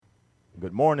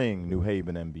Good morning, New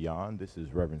Haven and beyond. This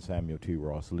is Reverend Samuel T.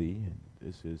 Ross Lee, and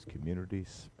this is Community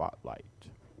Spotlight.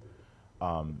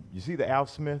 You see the Al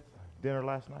Smith dinner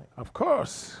last night? Of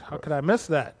course. How could I miss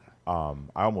that? I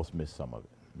almost missed some of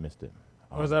it. Missed it.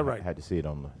 Was that right? I had to see it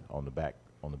on the back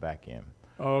end.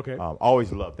 Oh, okay.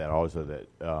 Always loved that. Always loved that.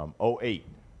 08,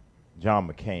 John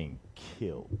McCain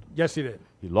killed. Yes, he did.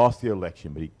 He lost the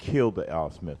election, but he killed the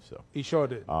Al Smith show. He sure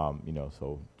did.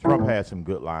 So Trump had some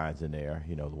good lines in there.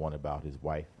 The one about his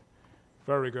wife.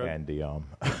 Very good. And the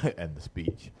and the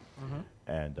speech,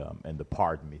 and the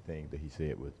pardon me thing that he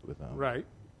said with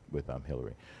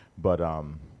Hillary, but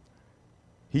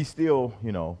he still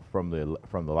from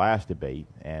the last debate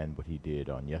and what he did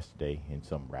on yesterday in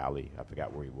some rally, I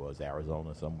forgot where he was,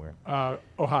 Arizona somewhere.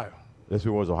 Ohio. This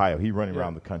was Ohio. He running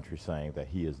around the country saying that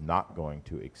he is not going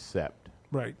to accept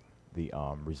the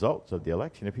results of the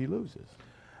election if he loses.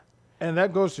 And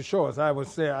that goes to show, as I would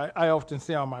say, I often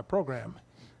say on my program,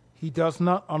 he does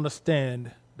not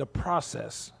understand the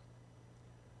process.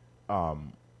 Well,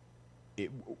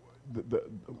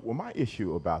 my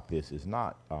issue about this is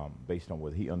not based on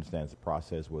whether he understands the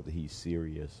process, whether he's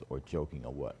serious or joking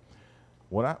or what.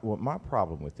 What my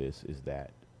problem with this is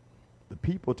that the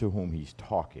people to whom he's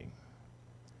talking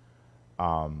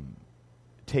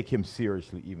take him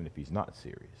seriously, even if he's not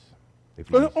serious.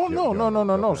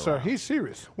 No, sir. He's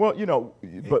serious. Well,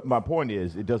 but my point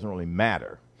is, it doesn't really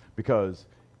matter because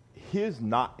his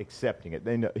not accepting it,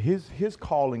 his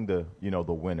calling the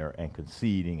winner and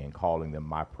conceding and calling them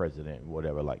my president,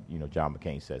 whatever, like John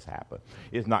McCain says happen,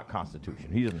 is not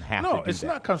constitutional. He doesn't have to do that. No, it's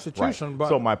not constitutional. Right. But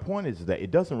so my point is that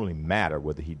it doesn't really matter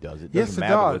whether he does it. Yes, it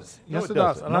does. No, it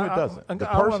doesn't. No, it doesn't. The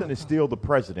person is still the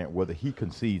president, whether he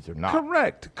concedes or not.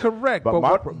 Correct. The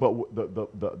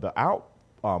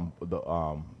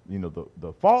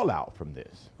fallout from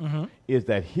this is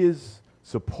that his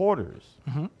supporters,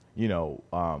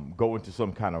 go into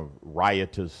some kind of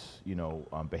riotous,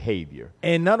 behavior.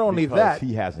 And not only that,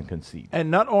 he hasn't conceded. And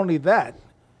not only that,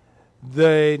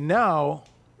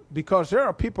 because there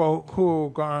are people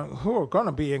who are going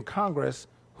to be in Congress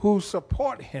who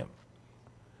support him,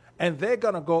 and they're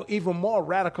going to go even more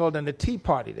radical than the Tea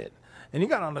Party did. And you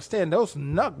got to understand, those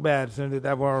nutbags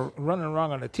that were running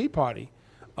around on the Tea Party,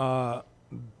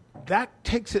 that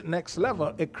takes it next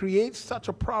level. It creates such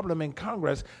a problem in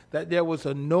Congress that there was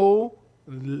no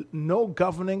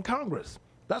governing Congress.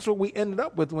 That's what we ended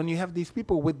up with when you have these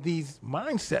people with these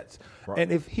mindsets. Right.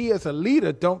 And if he as a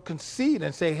leader don't concede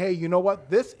and say, hey, you know what,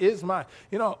 this is my,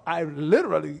 I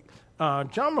literally,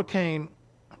 John McCain,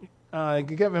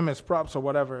 give him his props or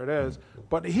whatever it is,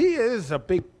 but he is a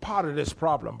big part of this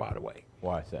problem, by the way.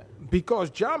 Why is that?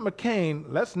 Because John McCain,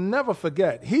 let's never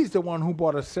forget, he's the one who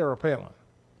brought us Sarah Palin.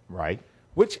 Right.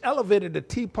 Which elevated the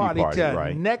Tea Party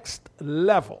to next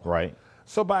level. Right.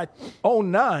 So by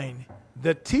 2009,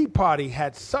 the Tea Party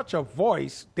had such a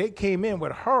voice, they came in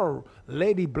with her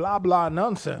lady blah blah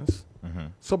nonsense.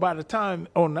 So by the time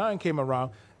 2009 came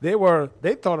around, they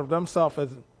thought of themselves as,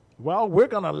 well, we're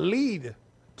going to lead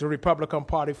the Republican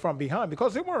Party from behind,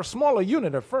 because they were a smaller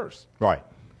unit at first. Right.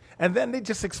 And then they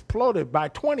just exploded by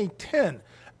 2010.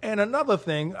 And another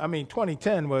thing,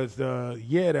 2010 was the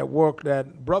year that woke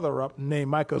that brother up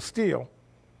named Michael Steele,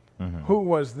 who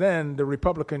was then the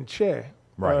Republican chair.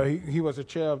 Right. He was the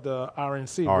chair of the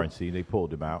RNC. RNC, they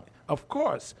pulled him out. Of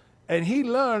course. And he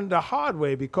learned the hard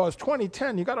way, because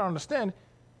 2010, you got to understand,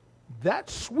 that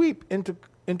sweep into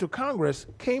Congress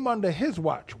came under his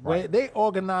watch, where they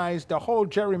organized the whole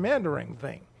gerrymandering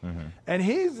thing. And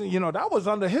that was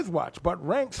under his watch. But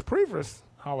Reince Priebus,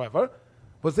 however,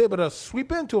 was able to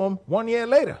sweep into him 1 year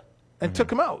later and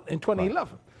took him out in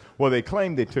 2011. Right. Well, they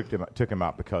claimed they took him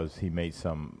out because he made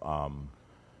some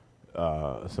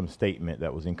statement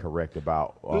that was incorrect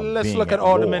about. Let's look at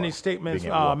all the many statements,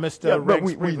 Mr. Yeah,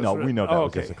 Reince we know that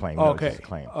was just a claim. Okay. Just a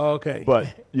claim. Okay. But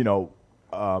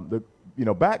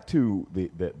back to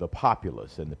the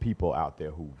populace and the people out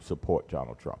there who support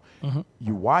Donald Trump.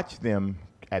 You watch them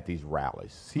at these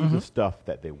rallies, see the stuff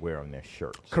that they wear on their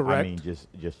shirts. Correct. Just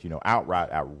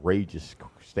outright outrageous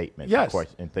statements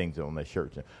and things on their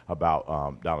shirts about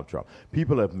Donald Trump.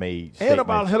 People have made statements. And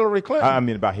about Hillary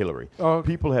Clinton. About Hillary.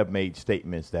 People have made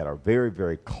statements that are very,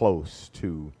 very close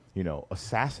to,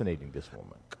 assassinating this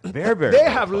woman. Very, very They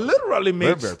very have close. literally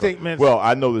made Very statements. Well,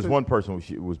 I know there's one person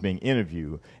who was being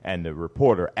interviewed, and the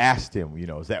reporter asked him,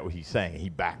 is that what he's saying? He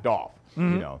backed off.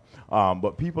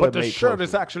 But people. But the shirt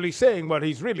is actually saying what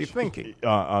he's really thinking.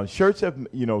 Shirts have,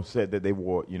 said that they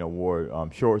wore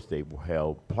shorts. They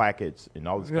held plackets and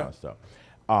all this kind of stuff.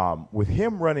 With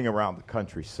him running around the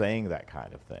country saying that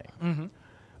kind of thing,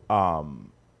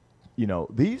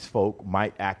 these folk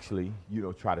might actually,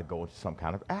 try to go into some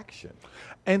kind of action.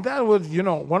 And that was,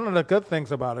 one of the good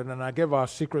things about it, and I give our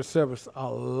Secret Service a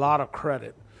lot of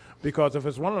credit, because if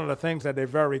it's one of the things that they're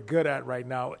very good at right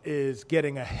now is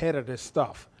getting ahead of this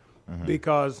stuff. Mm-hmm.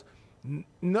 Because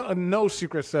no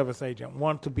Secret Service agent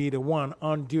wants to be the one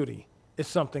on duty if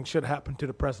something should happen to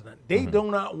the president. They do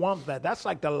not want that. That's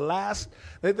like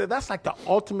that's like the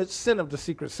ultimate sin of the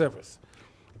Secret Service.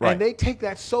 Right. And they take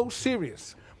that so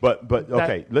serious. But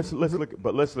okay, let's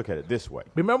look at it this way.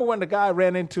 Remember when the guy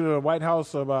ran into the White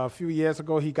House a few years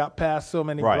ago? He got past so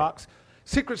many blocks.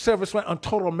 Secret Service went on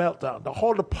total meltdown. The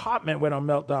whole department went on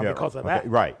meltdown because of that.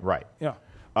 Right. Yeah.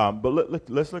 But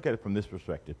let's look at it from this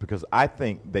perspective, because I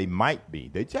think they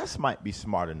just might be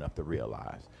smart enough to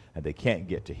realize that they can't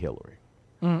get to Hillary.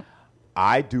 Mm-hmm.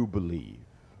 I do believe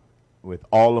with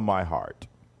all of my heart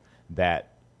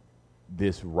that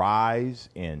this rise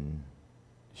in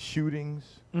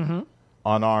shootings,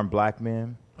 unarmed black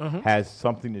men, has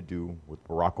something to do with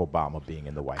Barack Obama being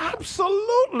in the White House.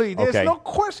 Absolutely. There's no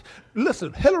question.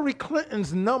 Listen, Hillary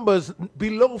Clinton's numbers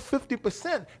below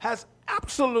 50% has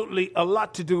absolutely a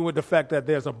lot to do with the fact that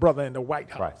there's a brother in the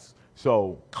White House. Right.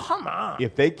 So come on.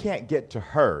 If they can't get to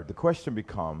her, the question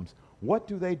becomes, what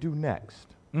do they do next?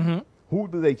 Mm-hmm. Who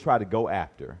do they try to go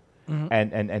after? Mm-hmm.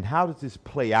 And how does this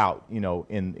play out,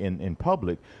 in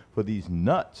public for these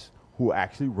nuts who are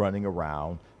actually running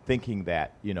around thinking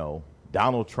that,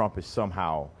 Donald Trump is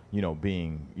somehow,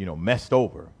 being, messed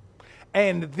over.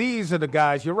 And these are the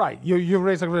guys, you're right. You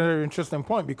raise a very interesting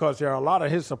point, because there are a lot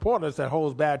of his supporters that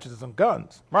hold badges and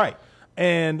guns. Right.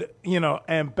 And,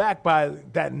 and backed by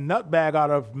that nutbag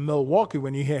out of Milwaukee,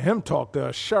 when you hear him talk,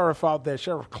 the sheriff out there,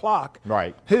 Sheriff Clark,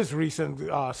 right, his recent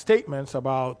statements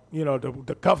about,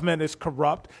 the government is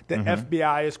corrupt, the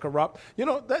FBI is corrupt,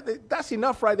 that's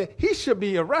enough right there. He should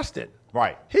be arrested.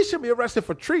 Right. He should be arrested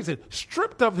for treason,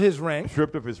 stripped of his rank.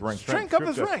 Stripped of his rank. Stripped of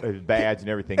his rank. His badge and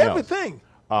everything else. Everything.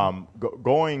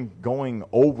 Going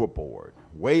overboard,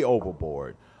 way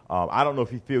overboard. I don't know if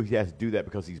he feels he has to do that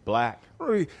because he's black.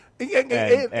 And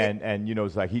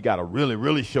it's like he got to really,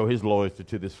 really show his loyalty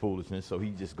to this foolishness. So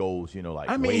he just goes, he goes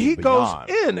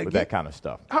in with that kind of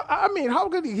stuff. How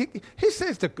could he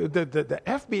says the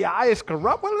FBI is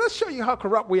corrupt. Well, let's show you how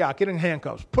corrupt we are. Get in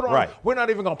handcuffs. Put on. Right. We're not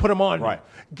even going to put them on. Right.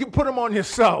 Put them on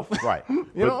yourself. Right.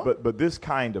 But this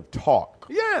kind of talk.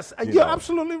 Yes, you're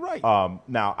absolutely right.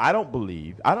 Now I don't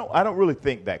really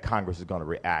think that Congress is going to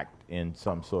react in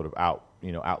some sort of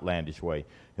outlandish way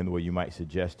in the way you might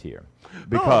suggest here,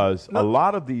 because a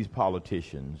lot of these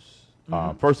politicians,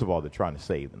 first of all, they're trying to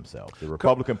save themselves. The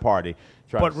Republican Party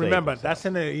trying to save themselves. But remember, that's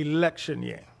in the election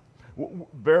year.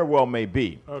 Very well may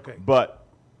be. Okay. But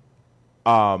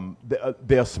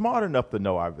they're smart enough to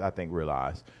know, I think,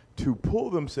 realize, to pull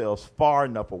themselves far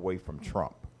enough away from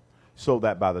Trump so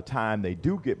that by the time they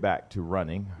do get back to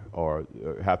running or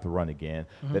have to run again,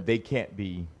 that they can't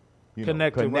be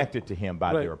connected to him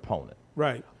by their opponent.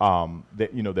 Right.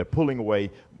 They're pulling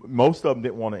away. Most of them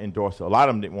didn't want to endorse. A lot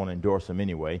of them didn't want to endorse him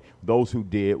anyway. Those who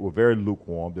did were very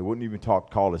lukewarm. They wouldn't even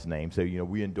call his name. So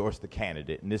we endorsed the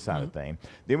candidate and this kind of thing.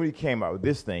 Then when he came out with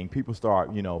this thing, people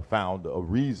found a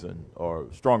reason or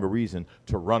stronger reason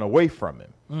to run away from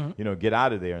him. Get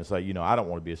out of there and say, I don't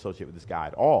want to be associated with this guy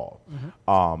at all.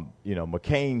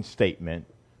 McCain's statement,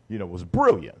 was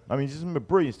brilliant. I mean, just a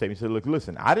brilliant statement. He said, look,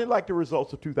 listen, I didn't like the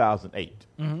results of 2008,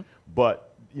 but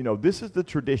this is the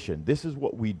tradition. This is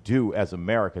what we do as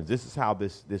Americans. This is how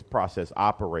this process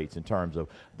operates in terms of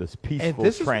this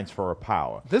peaceful transfer of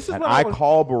power. I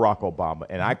called Barack Obama,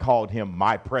 and I called him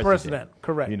my president.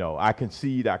 Correct. I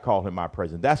concede. I call him my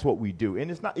president. That's what we do,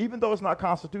 and it's not, even though it's not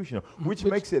constitutional, which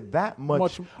makes it that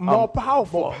much more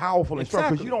powerful. More powerful and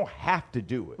strong, because you don't have to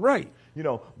do it. Right.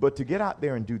 But to get out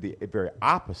there and do the very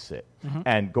opposite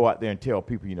and go out there and tell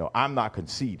people, I'm not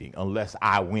conceding unless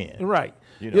I win. Right.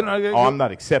 I'm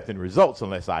not accepting results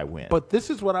unless I win. But this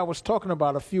is what I was talking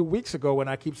about a few weeks ago when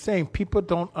I keep saying people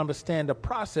don't understand the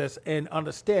process and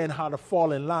understand how to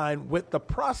fall in line with the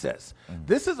process.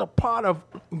 This is a part of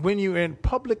when you're in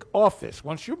public office.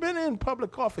 Once you've been in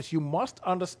public office, you must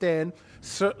understand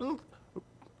certain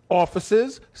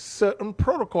offices, certain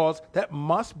protocols that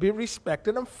must be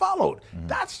respected and followed.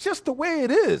 That's just the way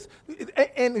it is.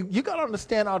 And you got to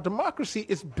understand our democracy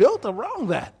is built around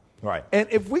that. Right. And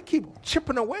if we keep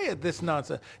chipping away at this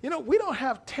nonsense, we don't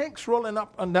have tanks rolling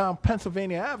up and down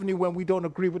Pennsylvania Avenue when we don't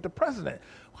agree with the president.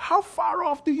 How far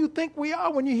off do you think we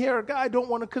are when you hear a guy don't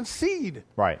want to concede?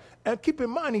 Right. And keep in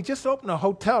mind, he just opened a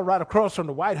hotel right across from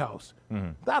the White House.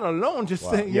 Mm-hmm. That alone just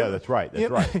saying, yeah, that's right. That's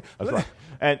right. That's right.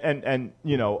 And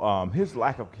his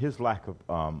lack of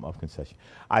concession,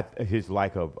 his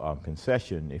lack of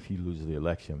concession if he loses the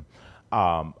election,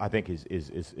 I think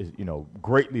is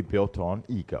greatly built on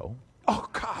ego. Oh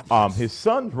God! Yes. His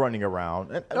son's running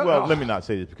around. Let me not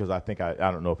say this because I think I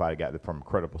don't know if I got it from a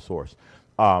credible source,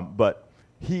 but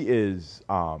he is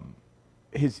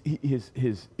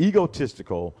his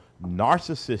egotistical,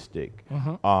 narcissistic,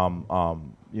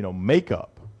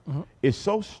 makeup is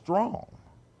so strong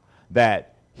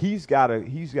that he's got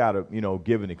to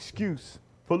give an excuse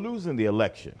for losing the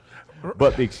election.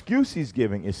 But the excuse he's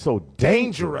giving is so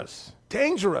dangerous.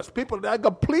 Dangerous. People,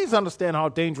 please understand how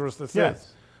dangerous this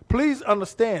is. Please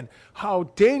understand how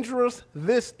dangerous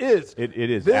this is. It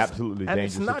is absolutely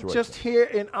dangerous. And it's not just here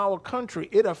in our country.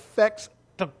 It affects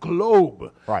the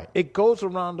globe. Right. It goes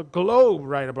around the globe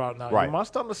right about now. Right. You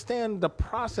must understand the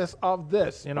process of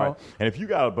this, Right. And if you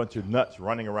got a bunch of nuts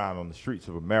running around on the streets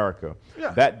of America,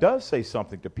 that does say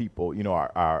something to people,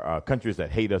 our countries that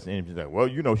hate us and like, well,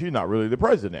 she's not really the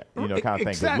president, kind of thing.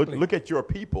 Exactly. Look at your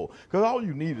people, because all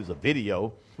you need is a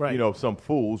video, of some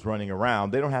fools running around.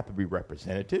 They don't have to be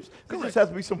representatives. There just has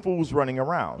to be some fools running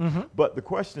around. Mm-hmm. But the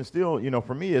question still,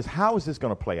 for me is how is this going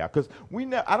to play out? Because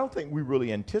I don't think we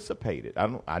really anticipated.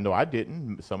 I know I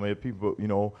didn't. Some of the people,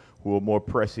 who are more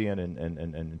prescient and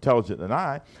intelligent than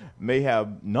I may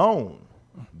have known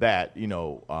that,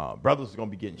 brothers are going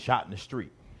to be getting shot in the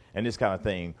street and this kind of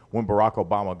thing when Barack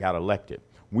Obama got elected.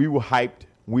 We were hyped.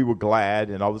 We were glad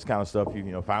and all this kind of stuff.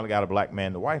 Finally got a black man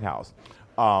in the White House.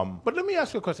 But let me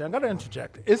ask you a question. I got to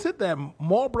interject. Is it that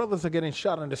more brothers are getting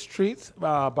shot in the streets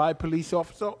by police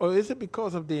officers, or is it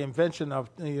because of the invention of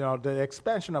the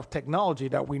expansion of technology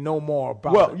that we know more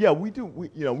about? Well, yeah, we do.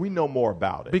 We know more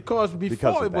about it because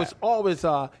before it was always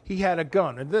he had a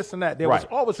gun and this and that. There was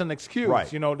always an excuse. Right.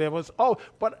 There was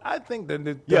but I think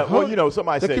that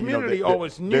somebody said community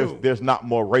always knew there's not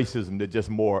more racism. There's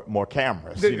just more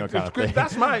cameras. Kind of thing.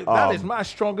 That is my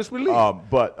strongest belief.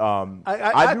 But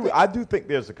I do think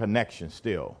there's a connection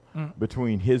still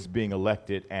between his being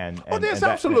elected and there's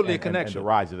absolutely a connection. And the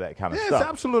rise of that kind of stuff. There's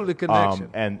absolutely a connection.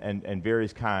 And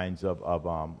various kinds of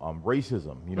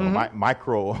racism,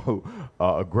 micro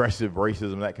aggressive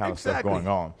racism, that kind of stuff going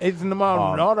on. It's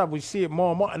now that we see it more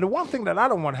and more. And the one thing that I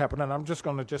don't want to happen, and I'm just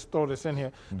going to throw this in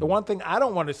here, the one thing I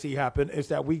don't want to see happen is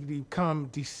that we become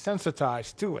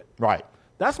desensitized to it. Right.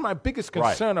 That's my biggest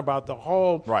concern about the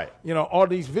whole, all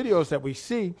these videos that we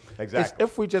see. Exactly. Is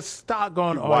if we just start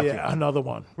going, another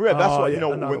one. Yeah, that's what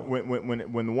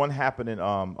when the one happened in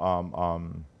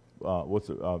what's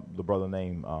the brother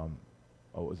name?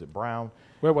 Was it Brown?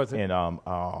 Where was it? In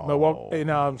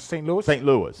in St. Louis. St.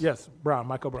 Louis. Yes,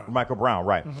 Michael Brown. Michael Brown,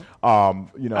 right?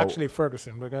 Mm-hmm. Actually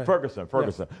Ferguson. Ferguson.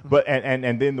 Yes. But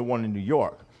and then the one in New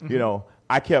York. Mm-hmm.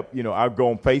 I kept, I'd go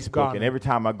on Facebook, and every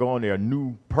time I go on there, a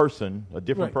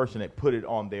different person that put it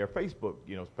on their Facebook,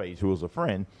 page, who was a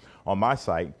friend on my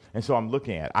site. And so I'm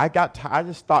looking at it. I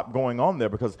just stopped going on there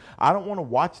because I don't want to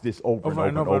watch this over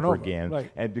and over again.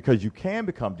 Right. And because you can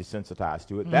become desensitized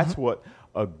to it. Mm-hmm. That's what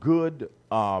a good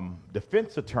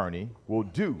defense attorney will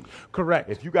do. Correct.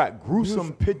 If you got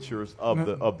gruesome pictures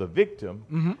of the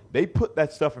victim, they put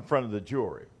that stuff in front of the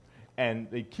jury. And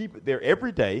they keep it there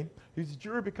every day. The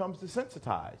jury becomes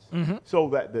desensitized, so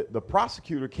that the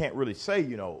prosecutor can't really say,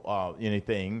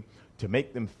 anything to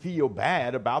make them feel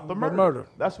bad about the murder.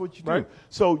 That's what you do. Right.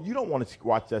 So you don't want to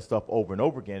watch that stuff over and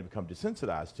over again and become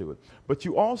desensitized to it. But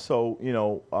you also,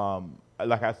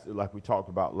 like we talked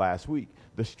about last week,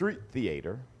 the street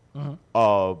theater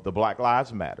of the Black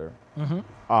Lives Matter,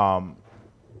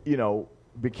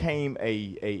 became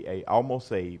a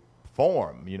almost a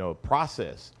form,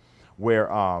 process where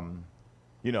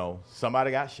somebody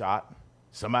got shot,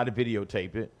 somebody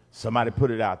videotaped it, somebody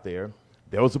put it out there.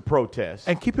 There was a protest.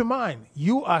 And keep in mind,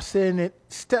 you are saying it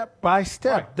step by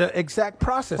step, the exact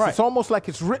process. Right. It's almost like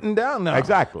it's written down now.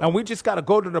 Exactly. And we just got to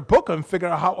go to the book and figure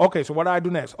out how, okay, so what do I do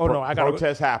next? I got to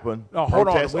protest happen. No, hold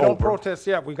on. We don't protest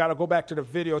yet. We got to go back to the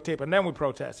videotape and then we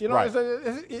protest. You're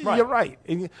right.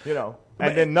 And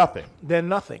then nothing. Then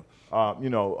nothing.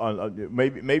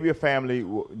 Maybe a family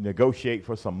will negotiate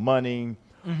for some money,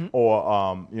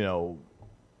 or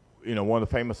one of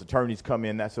the famous attorneys come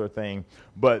in, that sort of thing,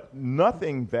 but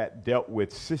nothing that dealt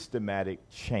with systematic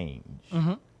change. The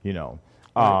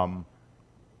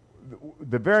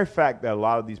very fact that a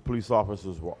lot of these police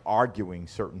officers were arguing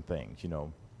certain things,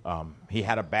 he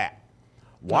had a bat.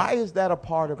 Why is that a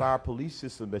part of our police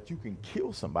system that you can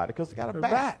kill somebody because they got a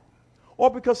bat? Or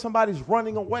because somebody's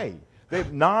running away?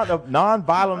 They've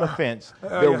non-violent offense.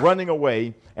 They're running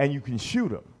away, and you can shoot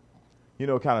them,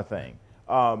 kind of thing.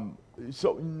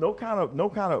 So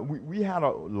we had a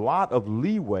lot of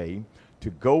leeway to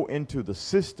go into the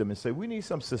system and say we need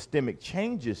some systemic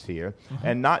changes here,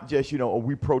 and not just are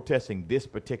we protesting this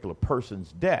particular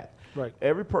person's death. Right.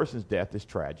 Every person's death is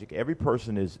tragic. Every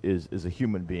person is a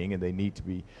human being, and they need to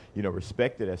be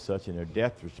respected as such, and their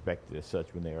death respected as such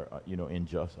when they're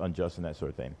unjust, and that sort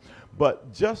of thing.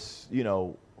 But just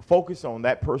focus on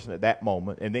that person at that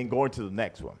moment, and then going to the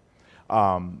next one.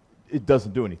 It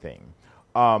doesn't do anything.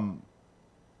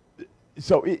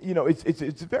 So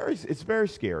it's very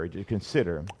scary to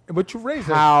consider. But you raise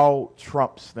how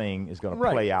Trump's thing is going to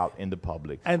play out in the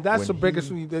public, and that's the biggest.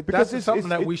 Because it's something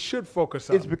that we should focus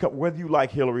on. It's because whether you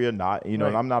like Hillary or not, and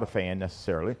I'm not a fan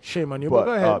necessarily. Shame on you, but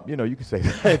go ahead. You can say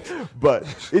that, but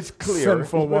it's clear.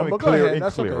 Sinful one, but go ahead.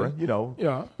 That's clearer.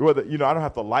 Okay. Whether I don't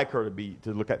have to like her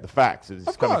to look at the facts. It's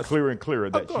becoming clearer and clearer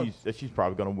that she's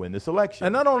probably going to win this election.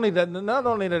 And not only that,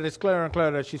 it's clearer and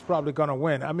clearer that she's probably going to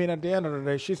win. I mean, at the end of the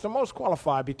day, she's the most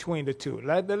qualified between the two.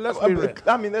 Let's be real.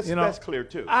 I mean, that's clear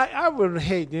too. I would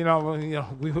hate,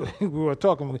 we were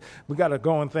talking. We got a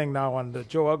going thing now on the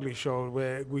Joe Ugly show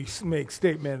where we make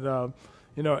statement.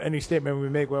 Any statement we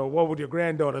make. Well, what would your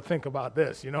granddaughter think about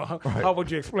this? How would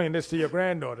you explain this to your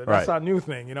granddaughter? That's our new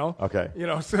thing. Okay.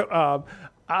 So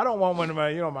I don't want when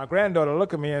my granddaughter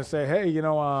look at me and say, hey,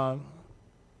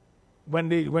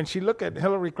 when she look at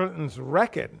Hillary Clinton's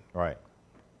record, right.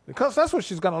 Because that's what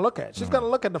she's going to look at. She's going to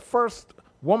look at the first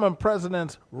woman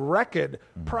president's record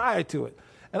prior to it.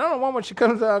 And I don't want when she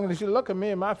comes down and she look at me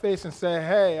in my face and say,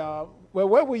 hey,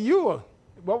 where were you?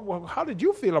 How did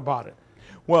you feel about it?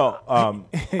 Well,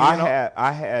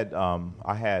 I had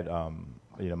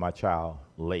my child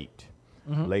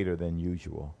later than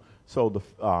usual. So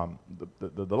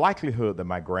the likelihood that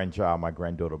my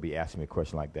granddaughter will be asking me a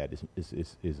question like that is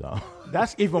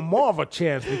that's even more of a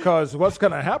chance, because what's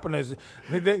going to happen is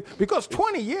because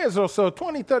 20 years or so,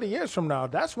 20, 30 years from now,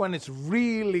 that's when it's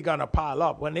really going to pile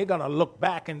up, when they're going to look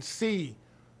back and see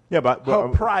her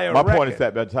prior my record. point is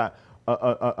that by the time,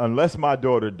 unless my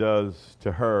daughter does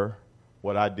to her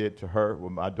what I did to her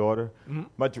with my daughter,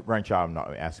 my grandchild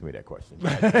not asking me that question.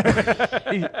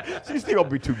 She's still going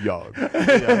to be too young.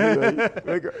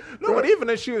 No, but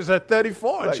even if she was at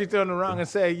 34 and she turned around and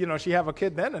say, she have a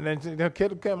kid then, and then her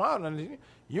kid came out, and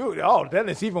then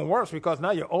it's even worse, because now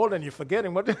you're old and you're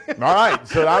forgetting what. All right,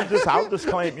 so I'll just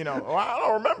claim, I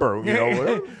don't remember,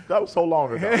 that was so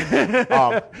long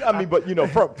ago.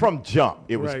 But from jump,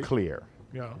 it was clear.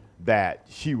 Yeah. That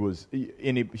she was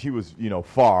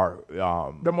far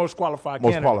the most qualified.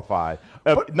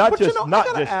 Not just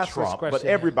Trump, but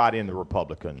everybody in the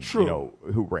Republican,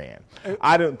 who ran.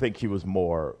 I don't think she was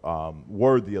more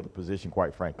worthy of the position,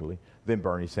 quite frankly, than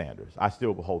Bernie Sanders. I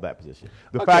still hold that position.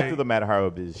 The fact of the matter,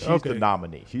 however, is she's the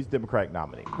nominee. She's the Democratic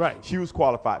nominee. Right. She was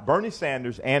qualified. Bernie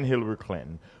Sanders and Hillary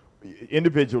Clinton,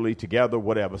 individually, together,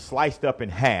 whatever, sliced up in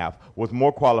half, was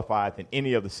more qualified than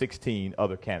any of the 17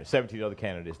 other candidates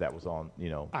that was on,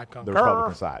 the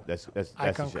Republican side. That's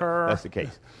the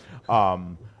case.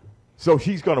 So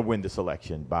she's going to win this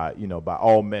election by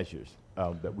all measures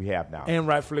that we have now, and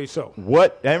rightfully so.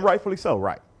 Right.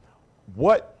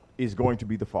 What is going to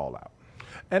be the fallout?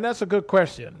 And that's a good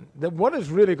question. What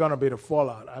is really going to be the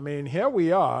fallout? I mean, here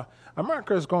we are.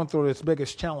 America is going through its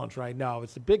biggest challenge right now.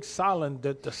 It's the big silent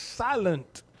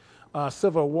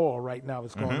civil war right now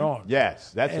is going on.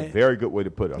 Yes, that's a very good way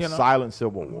to put it. Silent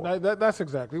civil war. That's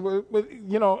exactly.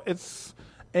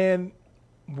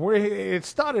 It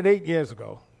started 8 years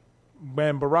ago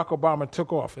when Barack Obama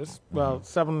took office. Well,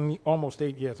 almost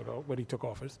 8 years ago when he took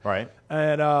office. Right.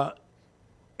 And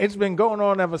it's been going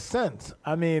on ever since.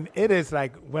 I mean, it is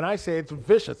like, when I say it's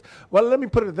vicious. Well, let me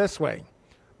put it this way.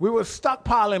 We were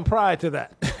stockpiling prior to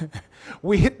that.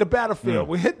 We hit the battlefield.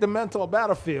 We hit the mental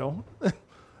battlefield.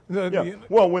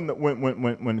 Well,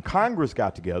 when Congress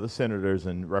got together, senators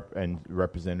and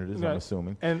representatives, I'm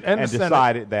assuming, and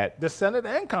decided that the Senate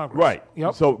and Congress, right?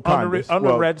 Yep. So Congress, on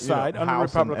the red side, on the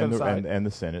House Republican side, and the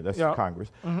Senate, that's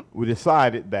Congress. We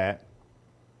decided that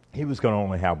he was going to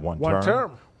only have one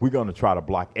term. We're going to try to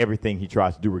block everything he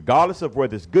tries to do, regardless of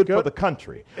whether it's good for the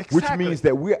country, which means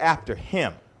that we're after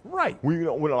him. Right. We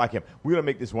don't like him. We're going to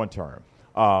make this one term.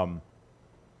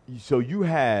 So you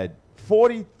had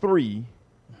 43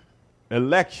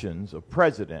 elections of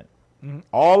president.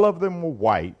 All of them were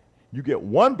white. You get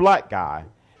one black guy,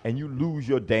 and you lose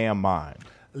your damn mind.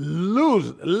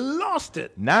 Lost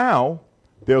it. Now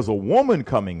there's a woman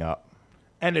coming up,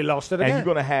 And they lost it again. And you're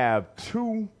going to have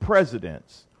two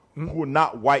presidents who are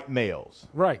not white males.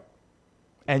 Right.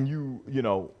 And you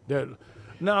feel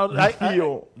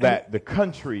that the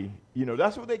country,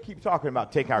 that's what they keep talking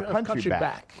about, take our country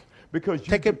back. Because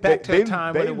take it back to a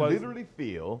time when it was. They literally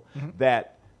feel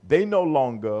that they no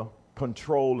longer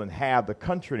control and have the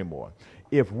country anymore.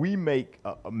 If we make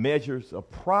measures of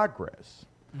progress,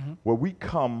 where we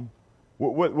come,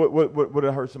 what I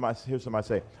hear somebody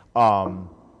say,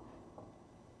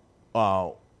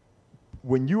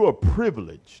 when you are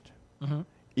privileged,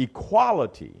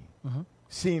 equality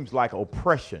seems like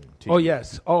oppression to you.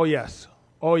 Oh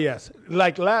yes.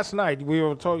 Like last night,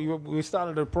 we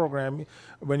started the program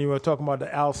when you were talking about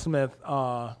the Al Smith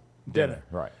dinner.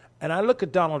 Right. And I look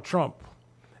at Donald Trump,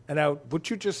 and what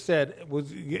you just said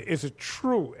is a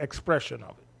true expression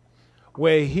of it,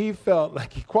 where he felt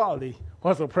like equality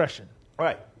was oppression.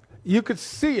 Right. You could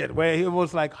see it, where it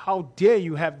was like, how dare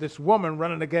you have this woman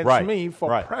running against me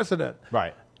for president?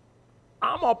 Right.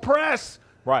 I'm oppressed.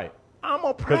 Right. I'm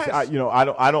oppressed.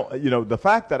 The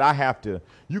fact that I have to,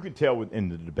 you can tell in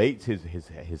the debates, his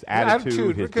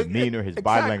attitude, his demeanor, his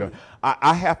body language.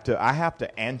 I have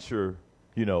to answer,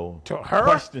 to her?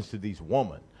 Questions to these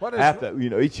women.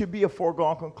 It should be a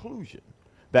foregone conclusion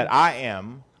that I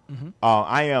am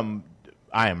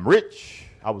rich.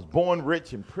 I was born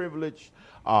rich and privileged.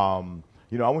 I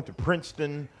went to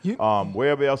Princeton,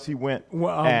 wherever else he went,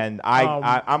 and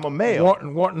I'm a male.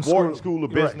 Wharton School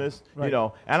of Business, right.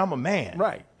 And I'm a man.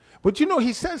 Right. But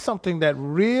he said something that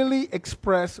really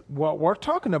expressed what we're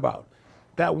talking about.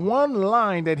 That one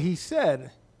line that he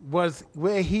said was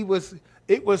where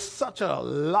it was such a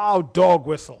loud dog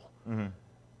whistle. Mm-hmm.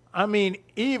 I mean,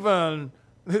 even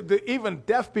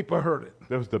deaf people heard it.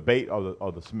 There was debate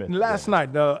of the Smith. Last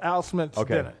night, the Al Smith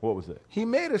dinner. What was it? He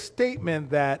made a statement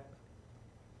that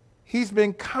he's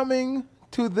been coming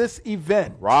to this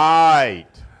event. Right.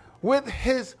 With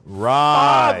his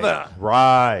father.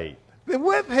 Right.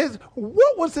 What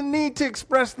was the need to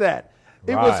express that?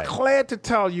 It was clear to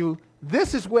tell you,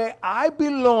 this is where I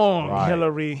belong,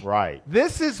 Hillary. Right.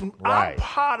 I'm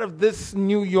part of this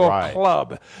New York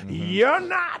club. Mm-hmm. You're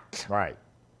not. Right.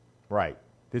 Right.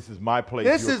 This is my place.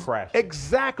 You're crashing.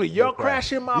 Exactly. You're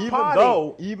crashing my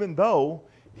party. Even though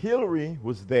Hillary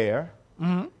was there,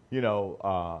 the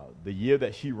year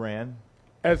that she ran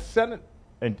as Senate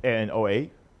in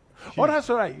 2008. That's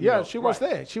right. Yeah, she was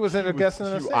there. She was in a guest in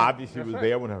the Senate. She obviously was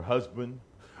there when her husband.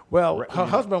 Well, her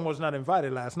husband was not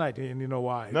invited last night, and you know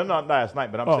why? No, not last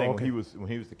night, but I'm saying when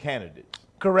he was the candidate.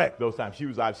 Correct. Those times she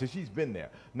was obviously she's been there.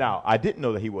 Now I didn't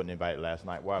know that he wasn't invited last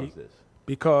night. Why was this?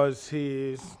 Because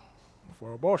he's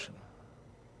for abortion.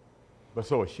 But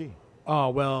so is she. Oh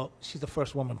well, she's the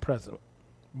first woman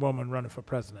running for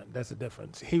president. That's the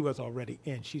difference. He was already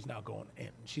in. She's now going in.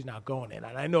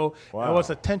 And I know there was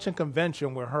a tension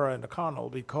convention with her and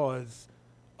McConnell because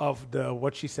of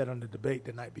what she said on the debate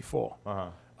the night before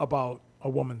about a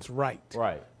woman's right.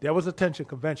 Right. There was a tension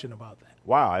convention about that.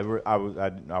 Wow, I was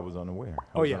unaware.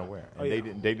 Unaware. And yeah.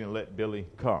 They didn't let Billy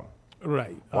come.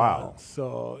 Right. Wow.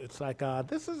 So it's like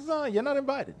this is you're not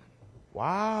invited.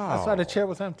 Wow. That's why the chair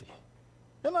was empty.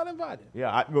 You're not invited.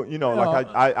 Yeah,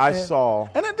 I saw.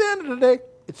 And at the end of the day,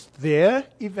 it's their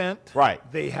event. Right.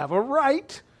 They have a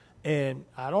right, and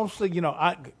I don't see.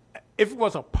 If it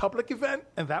was a public event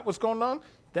and that was going on,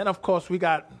 then of course we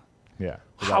got. Yeah.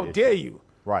 How dare you?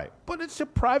 Right. But it's a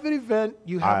private event.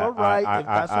 You have a right. If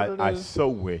that's what it is. I so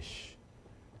wish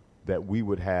that we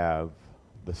would have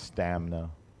the stamina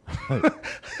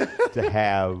to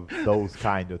have those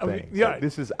kind of things.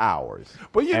 This is ours.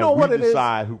 But you know what it is? We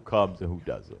decide who comes and who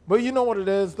doesn't. But you know what it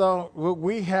is, though?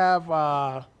 We have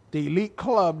the elite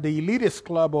club, the elitist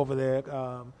club over there,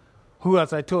 who,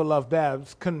 as I told Love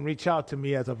Babs, couldn't reach out to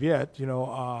me as of yet.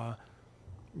 Oh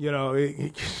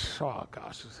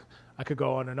gosh, I could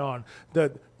go on and on.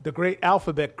 The great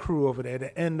alphabet crew over there, the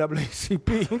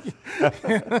NAACP.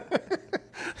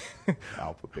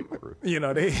 Alphabet crew.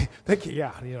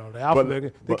 The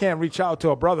alphabet. They can't reach out to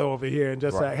a brother over here and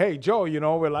just say, "Hey, Joe,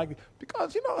 we're like,"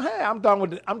 because hey, I'm down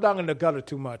in the gutter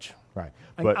too much. Right.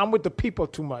 But I'm with the people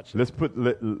too much.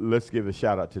 Let's give a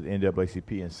shout out to the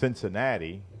NAACP in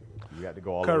Cincinnati. You got to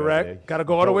go all the way there. Got to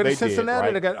go all the way to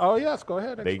Cincinnati. Did, right? Oh yes, go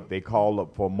ahead. They called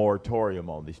up for a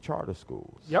moratorium on these charter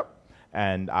schools. Yep.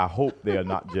 And I hope they're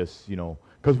not just,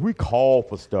 because we call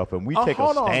for stuff and we take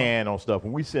a stand on stuff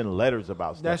and we send letters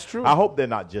about stuff. That's true. I hope they're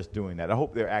not just doing that. I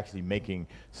hope they're actually making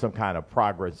some kind of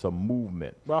progress, some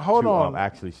movement to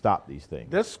actually stop these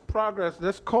things. This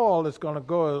call is going to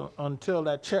go until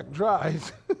that check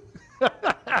dries.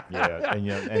 Yeah,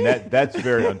 and that's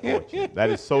very unfortunate. That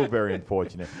is so very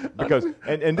unfortunate because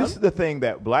and this is the thing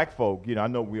that black folk, I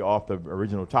know we're off the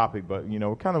original topic, but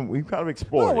we've kind of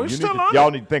explored no, it.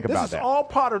 Y'all need to think about that. This is all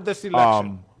part of this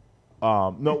election.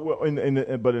 No, in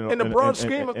the broad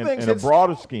scheme of things, in a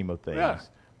broader scheme of things,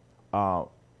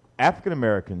 African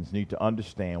Americans need to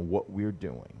understand what we're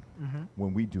doing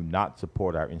when we do not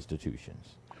support our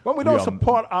institutions. When we don't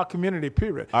support our community,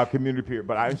 period. Our community, period.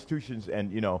 But our institutions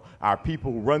and, our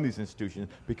people who run these institutions,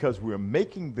 because we're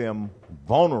making them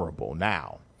vulnerable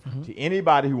now to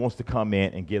anybody who wants to come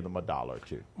in and give them $1 or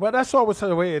 $2. Well, that's always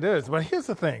the way it is. But here's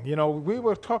the thing. We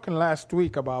were talking last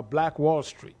week about Black Wall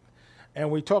Street. And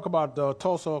we talk about the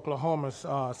Tulsa, Oklahoma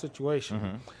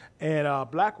situation. And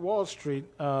Black Wall Street,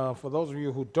 for those of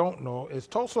you who don't know, is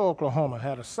Tulsa, Oklahoma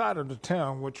had a side of the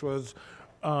town which was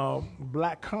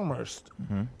black commerce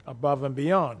above and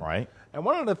beyond. Right. And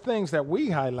one of the things that we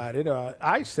highlighted,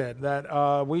 I said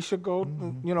that we should go,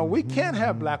 we can't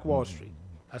have Black Wall Street.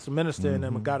 That's the minister and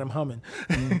them got him humming.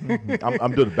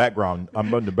 I'm doing the background. I'm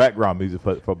doing the background music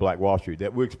for Black Wall Street.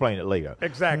 That we'll explain it later.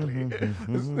 Exactly.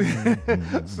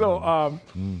 So,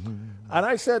 and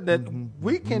I said that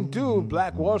we can do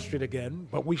Black Wall Street again,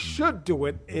 but we should do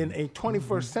it in a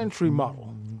 21st century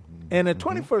model. In a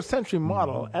 21st century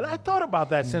model, and I thought about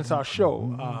that since our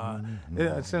show,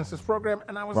 since this program,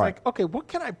 and I was like, okay, what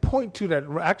can I point to that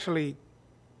actually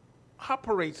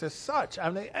operates as such? I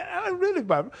mean, I really,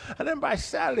 and then by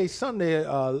Saturday, Sunday,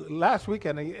 last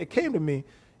weekend, it came to me,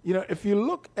 if you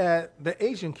look at the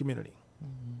Asian community,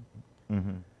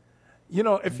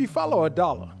 if you follow a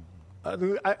dollar,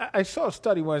 I saw a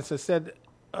study where it said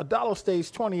a dollar stays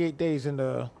 28 days in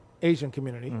the Asian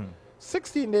community,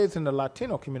 16 days in the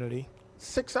Latino community,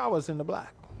 6 hours in the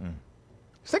black.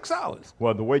 6 hours.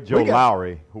 Well, the way Joe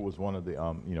Lowry, who was one of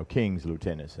the King's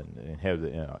lieutenants and head of the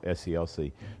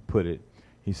SCLC, put it,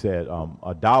 he said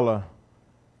a dollar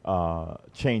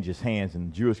changes hands in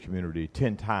the Jewish community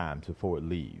 10 times before it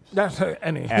leaves.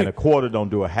 And a quarter don't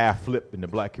do a half flip in the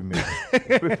black community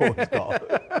before it's gone.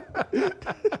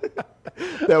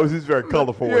 That was his very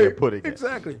colorful way of putting it.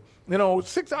 Exactly.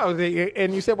 6 hours,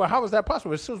 and you said, well, how is that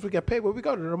possible? As soon as we get paid, we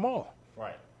go to the mall.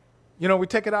 Right. We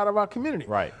take it out of our community.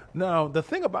 Right. Now, the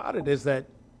thing about it is that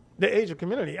the Asian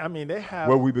community, they have...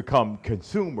 Where we become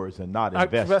consumers and not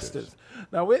investors.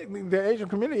 Now, the Asian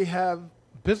community have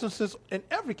businesses in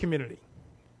every community,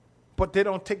 but they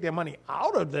don't take their money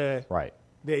out of their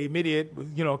immediate,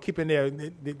 keeping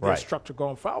their structure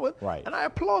going forward. Right. And I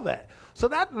applaud that. So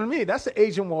that, to me, that's the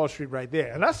Asian Wall Street right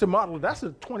there. And that's the model, that's the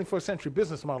 21st century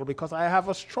business model, because I have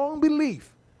a strong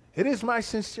belief. It is my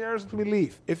sincerest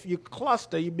belief. If you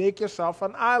cluster, you make yourself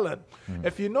an island.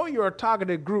 If you know you're a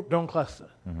targeted group, don't cluster.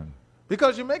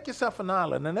 Because you make yourself an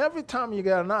island, and every time you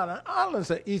get an island,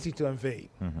 islands are easy to invade.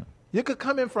 You could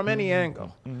come in from any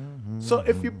angle. So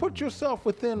if you put yourself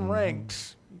within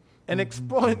ranks and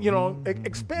expand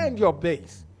your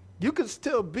base, you could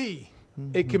still be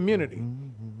a community.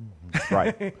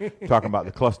 Right. Talking about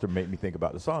the cluster made me think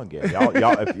about the song again.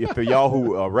 If for y'all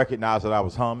who recognize that I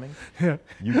was humming,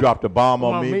 you dropped a bomb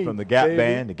on me from the Gap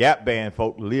Band. The Gap Band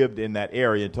folk lived in that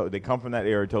area. They come from that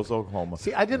area, Tulsa, Oklahoma.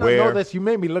 See, I did not know this. You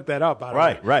made me look that up.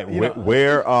 Right.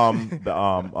 Where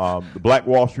the Black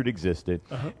Wall Street existed,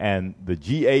 and the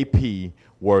GAP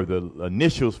were the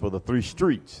initials for the 3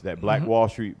 streets that Black Wall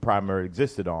Street primarily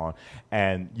existed on.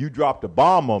 And you dropped a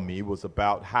bomb on me was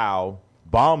about how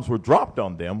bombs were dropped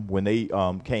on them when they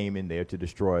came in there to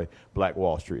destroy Black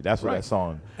Wall Street. That's what that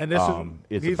song and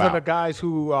is these about. Are the guys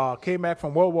who came back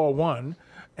from World War I,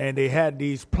 and they had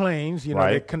these planes,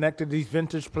 they connected these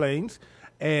vintage planes.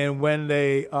 And when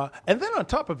they, and then on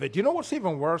top of it, what's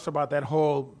even worse about that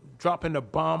whole dropping the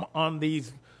bomb on the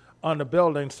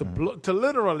buildings to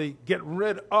literally get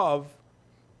rid of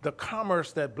the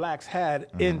commerce that blacks had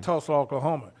in Tulsa,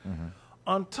 Oklahoma.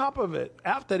 On top of it,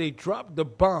 after they dropped the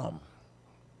bomb,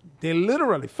 they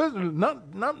literally, physically,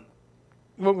 I'm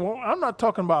not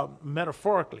talking about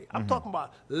metaphorically. I'm talking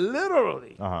about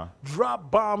literally drop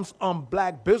bombs on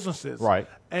black businesses. Right.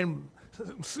 And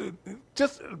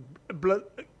just burn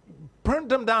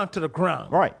them down to the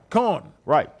ground. Right. Gone.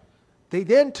 Right. They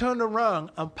then turned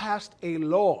around and passed a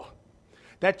law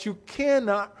that you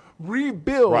cannot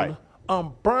rebuild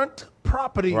on burnt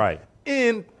property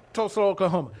in Tulsa,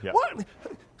 Oklahoma. Yep. What?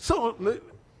 So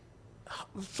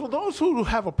those who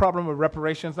have a problem with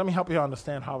reparations, let me help you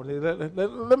understand how it is.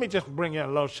 Let me just bring in a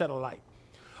little shed of light.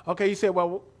 Okay, you say,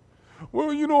 well,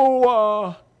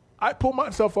 I pull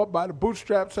myself up by the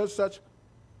bootstraps, such.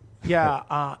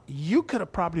 Yeah, you could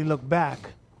have probably looked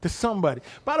back to somebody.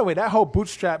 By the way, that whole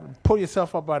bootstrap, pull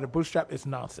yourself up by the bootstrap, is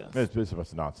nonsense.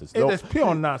 It's nonsense. It's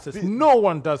pure nonsense. No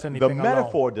one does anything The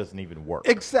metaphor doesn't even work.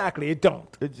 Exactly, it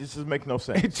don't. It just makes no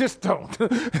sense. It just don't.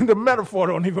 The metaphor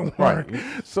don't even work. Right.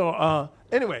 So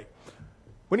anyway,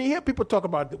 when you hear people talk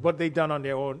about what they've done on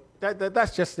their own,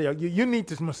 that's just there. You need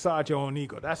to massage your own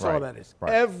ego. That's all that is.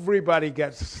 Right. Everybody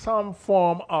gets some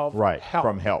form of help.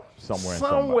 From help somewhere.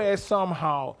 Somewhere,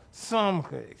 somehow,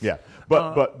 someplace. Yeah,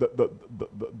 but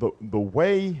the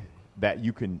way that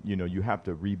you can, you have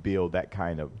to rebuild that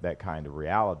kind of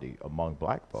reality among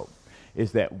black folk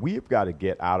is that we've got to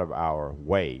get out of our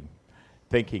way,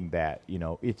 thinking that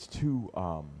it's too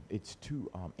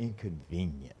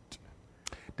inconvenient.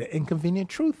 The inconvenient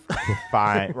truth. to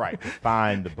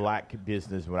find the black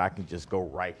business when I can just go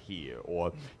right here,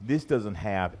 or this doesn't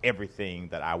have everything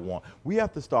that I want. We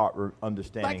have to start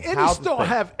understanding how how to don't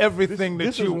have everything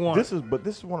that you want. This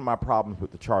is one of my problems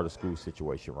with the charter school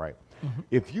situation, right? Mm-hmm.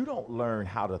 If you don't learn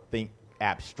how to think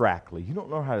abstractly, you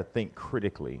don't learn how to think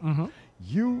critically,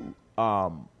 you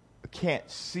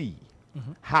can't see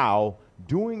how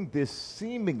doing this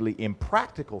seemingly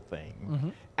impractical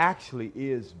thing actually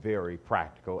is very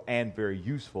practical and very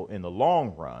useful in the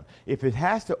long run. If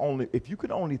you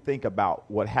can only think about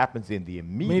what happens in the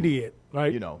immediate,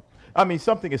 right?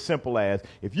 Something as simple as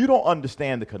if you don't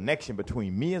understand the connection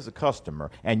between me as a customer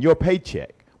and your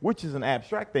paycheck, which is an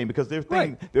abstract thing because there's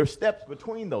steps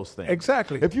between those things.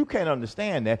 Exactly. If you can't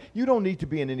understand that, you don't need to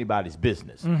be in anybody's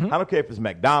business. I don't care if it's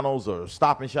McDonald's or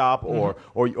Stop and Shop or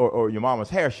your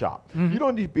mama's hair shop. You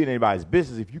don't need to be in anybody's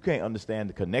business if you can't understand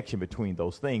the connection between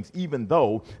those things, even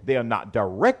though they are not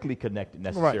directly connected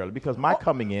necessarily. Because my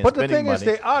coming in, but the spending thing money is,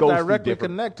 they are goes directly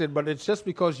connected. But it's just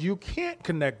because you can't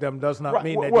connect them does not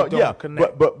mean that you don't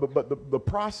connect. But the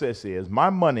process is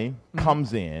my money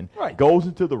comes in, goes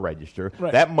into the register.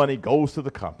 That money goes to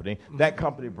the company. That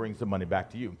company brings the money back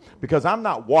to you. Because I'm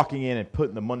not walking in and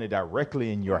putting the money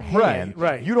directly in your hand.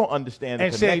 Right. You don't understand the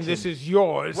connection. And saying this is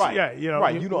yours. Right. Yeah.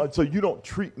 Right. So you don't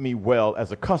treat me well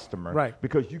as a customer. Right.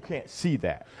 Because you can't see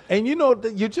that. And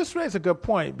you just raised a good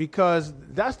point because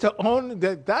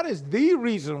that is the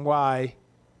reason why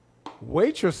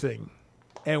waitressing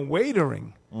and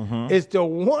waitering is the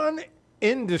one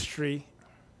industry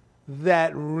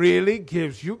that really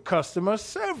gives you customer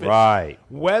service. Right.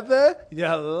 Whether you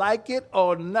like it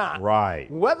or not.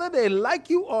 Right. Whether they like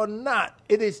you or not,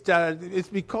 it's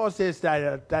because there's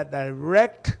that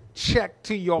direct check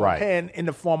to your hand in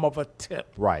the form of a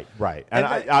tip. Right. And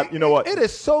I you know what? It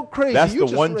is so crazy. That's the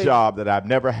one job that I've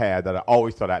never had that I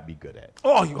always thought I'd be good at.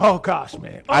 Oh gosh,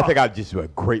 man. I think I'd just be a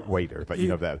great waiter, but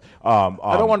that.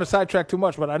 I don't want to sidetrack too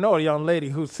much, but I know a young lady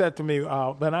who said to me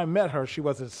when I met her, she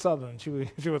was at Southern.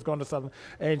 She was going to Southern,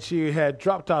 and she had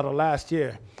dropped out of last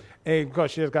year, and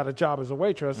because she has got a job as a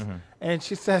waitress. And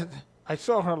she said, I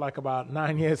saw her like about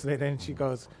 9 years later, and she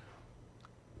goes,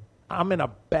 I'm in a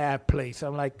bad place.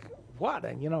 I'm like, what?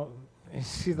 And and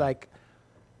she's like,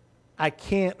 I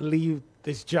can't leave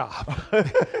this job.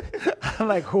 I'm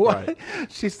like, what? Right.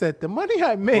 She said, the money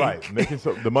I make.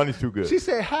 The money's too good. She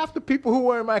said, half the people who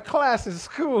were in my class in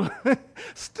school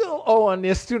still owe on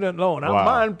their student loan. I'm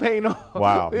mind paying off.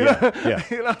 Wow.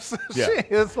 It's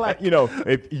like,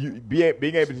 if you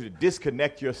being able to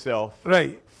disconnect yourself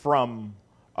from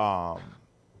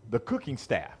the cooking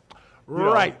staff.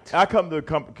 I come to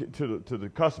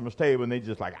the customer's table and they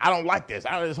just like, I don't like this.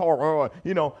 It's horrible.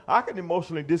 I can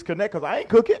emotionally disconnect because I ain't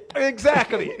cooking.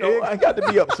 Exactly. I got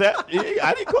to be upset.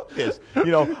 I didn't cook this.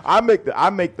 I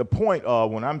make the point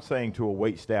when I'm saying to a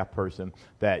wait staff person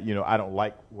that I don't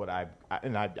like what I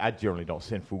generally don't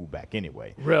send food back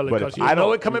anyway. Really? Because you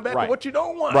know it coming back to what you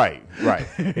don't want. Right.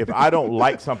 If I don't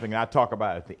like something and I talk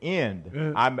about it at the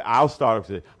end, I'll start off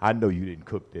with, I know you didn't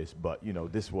cook this, but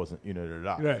this wasn't,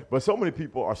 Right. But so many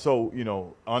people are so,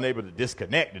 unable to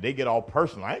disconnect that they get all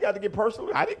personal. I ain't got to get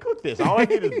personal. I didn't cook this. All I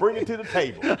did is bring it to the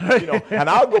table, and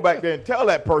I'll go back there and tell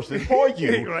that person for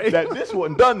you that this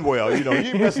wasn't done well.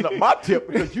 You messing up my tip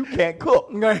because you can't cook.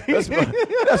 That's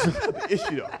the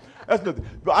issue, though. That's nothing.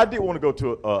 But I did want to go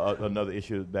to another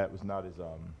issue that was not as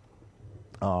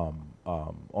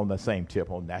on the same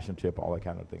tip, on national tip, all that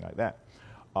kind of thing like that.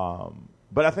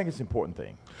 But I think it's an important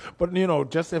thing. But,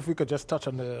 just if we could just touch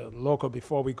on the local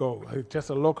before we go, just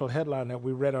a local headline that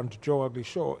we read on the Joe Ugly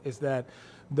Show is that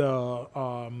the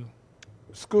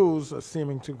schools are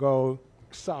seeming to go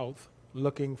south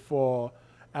looking for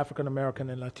African-American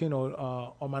and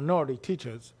Latino or minority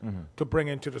teachers to bring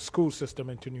into the school system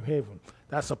into New Haven.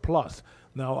 That's a plus.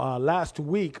 Now, last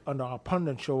week on our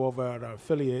pundit show over at our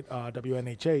affiliate,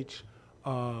 WNHH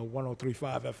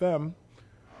 103.5 FM,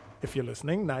 if you're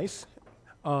listening, nice.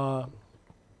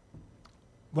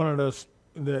 one of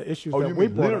the issues Oh, that you we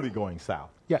mean brought literally up. going south?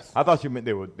 Yes. I thought you meant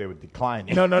they were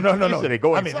declining. No. You said they're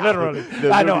going I mean, south. literally.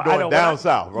 They're I know. literally going down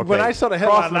south. Okay. When I saw the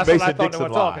headline, Crossing that's the what I thought they were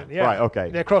Mason-Dixon talking. line. Yeah. Right, okay.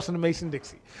 They're crossing the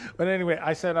Mason-Dixie. But anyway,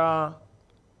 I said, on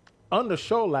the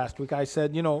show last week, I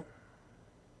said,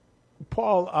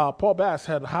 Paul Bass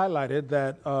had highlighted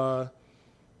that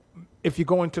if you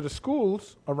go into the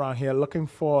schools around here looking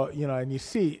for, and you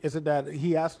see, is it that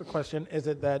he asked the question, is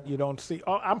it that you don't see,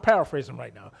 I'm paraphrasing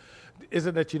right now. Is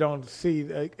it that you don't see,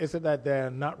 is it that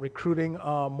they're not recruiting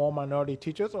more minority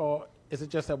teachers, or is it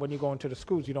just that when you go into the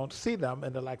schools, you don't see them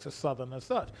in the likes of Southern and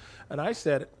such? And I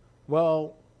said,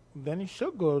 well, then you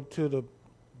should go to the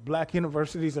black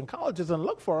universities and colleges and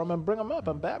look for them and bring them up.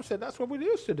 And Bab said that's what we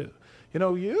used to do.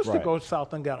 We used to go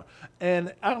south and get them.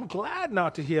 And I'm glad now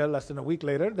to hear less than a week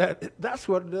later that that's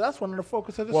one of the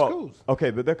focus of the schools.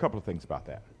 Okay, but there are a couple of things about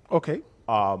that. Okay.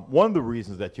 One of the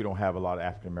reasons that you don't have a lot of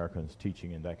African Americans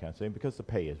teaching and that kind of thing because the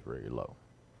pay is very low.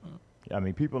 I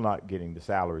mean, people not getting the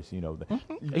salaries. A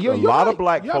lot of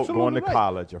black folk going to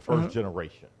college are first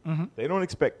generation. They don't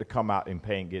expect to come out and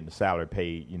getting the salary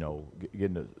paid.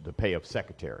 Getting the pay of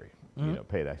secretary.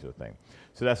 Pay that sort of thing.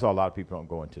 So that's why a lot of people don't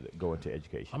go into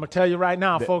education. I'm gonna tell you right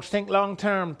now, folks. Think long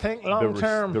term. Think long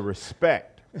term. The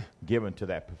respect given to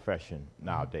that profession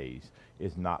nowadays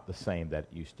is not the same that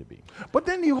it used to be. But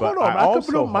then hold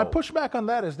on. My pushback on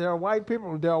that is there are white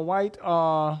people. There are white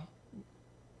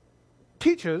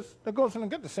teachers that goes in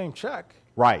and get the same check.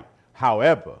 Right.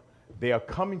 However, they are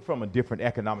coming from a different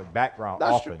economic background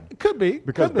often. It could be.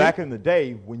 Because back in the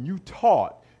day when you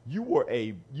taught, you were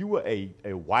a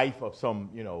wife of some,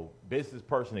 business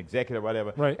person, executive,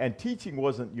 whatever. Right. And teaching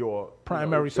wasn't your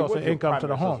primary source of income to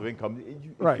the home.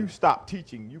 If you stopped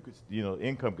teaching, you could,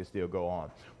 income could still go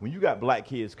on. When you got black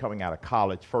kids coming out of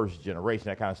college, first generation,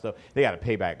 that kind of stuff, they got to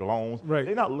pay back loans. Right.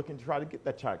 They're not looking to try to get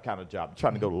that kind of job. They're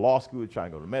trying to go to law school,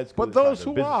 trying to go to med school. But those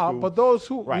who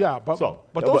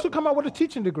come out with a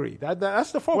teaching degree,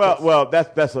 that's the focus. Well,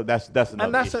 that's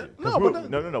another issue.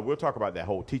 We'll talk about that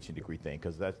whole teaching degree thing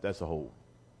because that's a whole.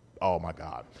 Oh my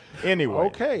God. Anyway.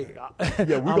 Okay.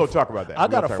 Yeah, we're gonna talk about that. I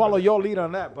gotta follow your lead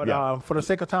on that, but for the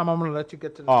sake of time, I'm gonna let you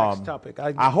get to the next topic.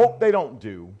 I hope they don't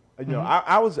do.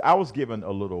 I was given a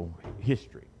little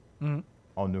history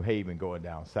on New Haven going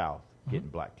down south, getting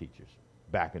black teachers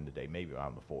back in the day, maybe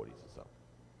around the 40s or so.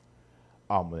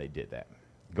 When they did that,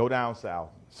 go down south,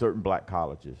 certain black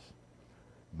colleges,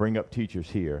 bring up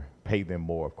teachers here, pay them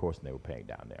more, of course, than they were paying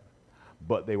down there.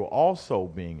 But they were also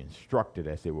being instructed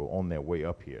as they were on their way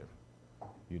up here.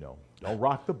 Don't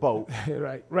rock the boat.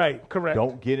 Right, correct.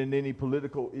 Don't get in any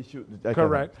political issue.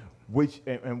 Correct.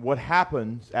 And what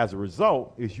happens as a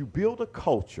result is you build a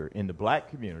culture in the black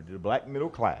community, the black middle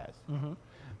class,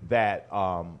 that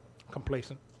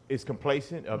complacent. Is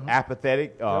complacent,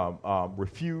 apathetic,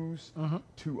 refuse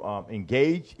to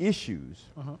engage issues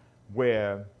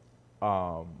where.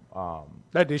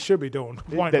 That they should be doing.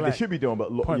 They should be doing,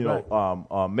 but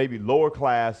maybe lower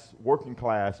class, working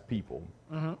class people,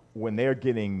 when they're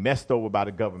getting messed over by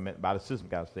the government, by the system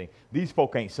kind of thing, these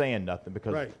folk ain't saying nothing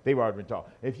because they've already been taught.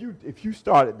 If you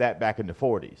started that back in the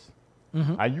 40s,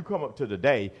 and you come up to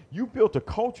today, you built a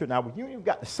culture now where you ain't even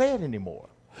got to say it anymore.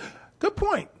 Good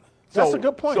point. That's a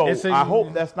good point. So I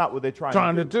hope that's not what they're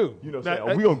trying to do. We're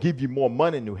going to give you more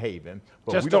money in New Haven.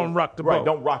 But just don't rock the boat. Right,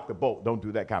 don't rock the boat. Don't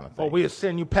do that kind of thing. Or we'll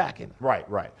send you packing. Right.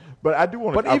 But I do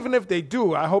want to... But even if they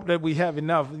do, I hope that we have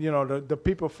enough, the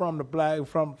people from the black,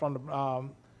 from the...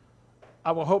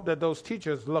 I will hope that those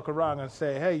teachers look around and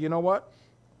say, hey, you know what?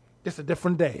 It's a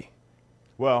different day.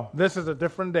 Well, this is a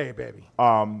different day, baby.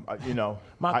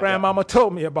 My grandmama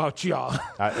told me about y'all.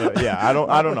 I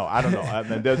don't know. I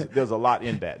mean, there's a lot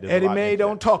in that. Eddie Mae,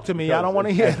 don't talk to me. I don't want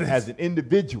to hear this. As an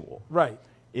individual, right?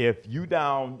 If you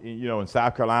down, in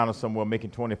South Carolina somewhere making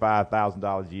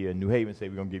 $25,000 a year, in New Haven say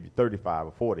we're gonna give you 35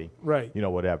 or 40, right?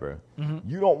 Whatever.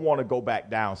 You don't want to go back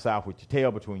down south with your tail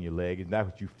between your legs, and that's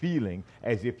what you're feeling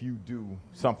as if you do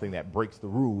something that breaks the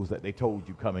rules that they told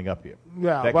you coming up here.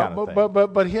 Yeah,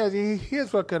 but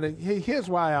here's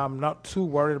why I'm not too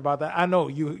worried about that. I know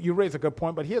you raise a good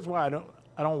point, but here's why I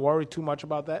don't worry too much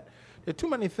about that. There are too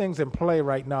many things in play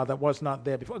right now that was not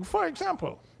there before. For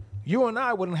example, you and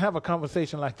I wouldn't have a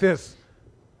conversation like this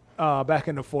back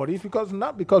in the 40s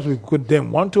not because we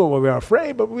didn't want to or we were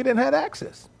afraid, but we didn't have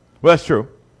access. Well, that's true.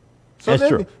 So that's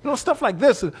true. Stuff like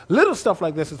this, little stuff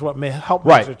like this is what may help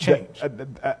us to change.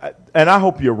 And I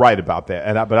hope you're right about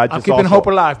that. I'm keeping hope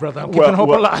alive, brother. I'm keeping hope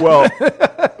alive. Well,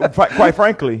 quite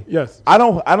frankly, yes. I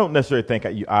don't necessarily think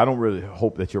I don't really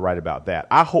hope that you're right about that.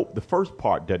 I hope the first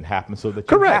part doesn't happen so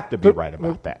that you have to be right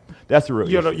about that. That's a real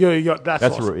issue. That's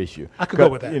awesome. A real issue. I could go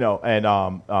with that. You know, and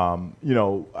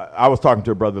I was talking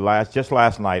to a brother last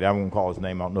night. I won't call his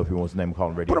name. I don't know if he wants his name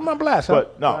called on radio. Put him on blast.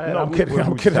 But no, I'm kidding.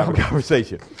 I'm kidding. Having a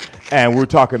conversation, and we're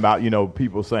talking about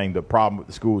people saying the problem with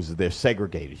the schools is they're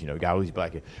segregated. You know, got all these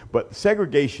black kids, but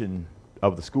segregation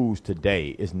of the schools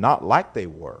today is not like they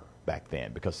were back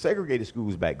then, because segregated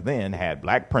schools back then had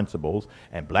black principals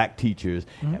and black teachers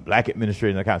and black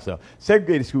administrators and that kind of stuff.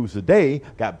 Segregated schools today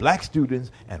got black students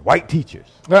and white teachers.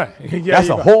 Right. That's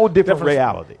a whole different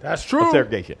reality. That's true. Of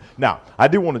segregation. Now, I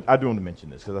do want to mention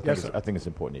this because I think it's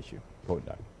an important issue.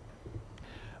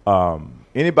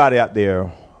 Anybody out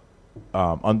there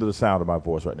under the sound of my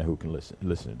voice right now who can listen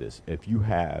to this, if you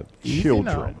have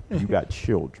children, you got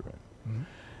children.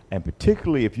 And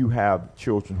particularly if you have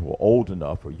children who are old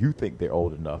enough, or you think they're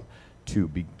old enough to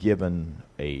be given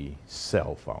a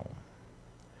cell phone,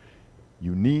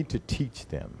 you need to teach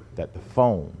them that the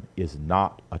phone is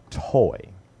not a toy.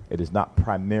 It is not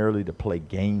primarily to play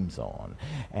games on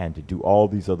and to do all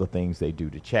these other things they do,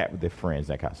 to chat with their friends,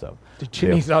 that kind of stuff. The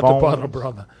Chini's out the bottle,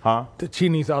 brother. Huh? The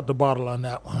Chini's out the bottle on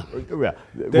that one. Yeah.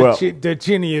 The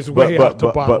Chini is way out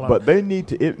the bottle. But they need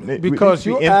to... because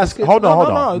you ask... Hold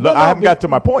on. I haven't got to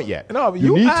my point yet. No,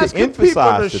 you need to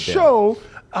emphasize to show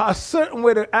a certain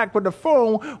way to act with the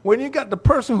phone when you got the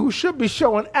person who should be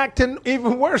showing acting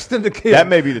even worse than the kid. That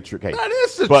may be the truth. That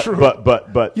is the truth.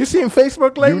 But you seen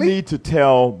Facebook lately? You need to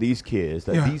tell these kids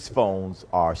that these phones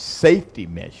are safety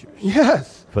measures.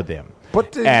 Yes. For them.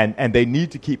 But and they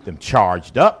need to keep them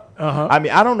charged up. I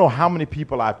mean, I don't know how many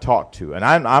people I've talked to, and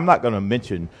I'm not going to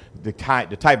mention the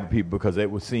type of people because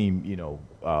it would seem,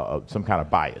 some kind of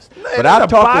bias. But I've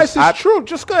talked to true.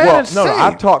 Just go ahead and say it.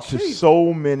 I've talked to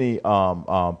so many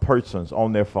persons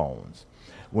on their phones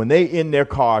when they in their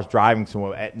cars driving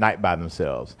somewhere at night by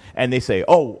themselves, and they say,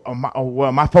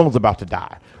 my phone's about to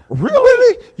die.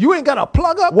 Really? You ain't got a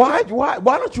plug up? Why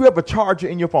don't you have a charger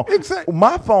in your phone? Exactly.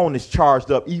 My phone is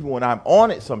charged up even when I'm on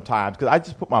it sometimes, because I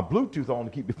just put my Bluetooth on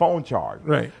to keep the phone charged.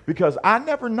 Right. Because I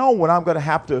never know when I'm going to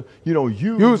have to,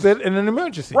 use it in an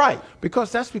emergency. Right.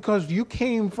 Because you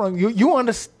came from, you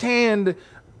understand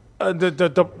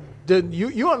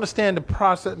you understand the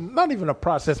process, not even a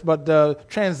process, but the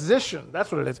transition.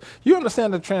 That's what it is. You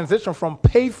understand the transition from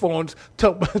pay phones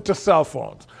to cell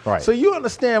phones. Right. So you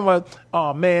understand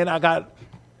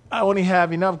I only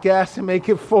have enough gas to make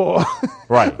it for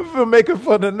right. to make it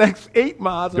for the next 8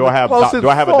 miles. Do I have a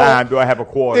dime? Do I have a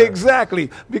quarter? Exactly.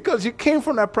 Because you came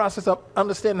from that process of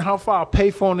understanding how far a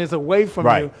payphone is away from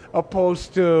you,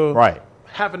 opposed to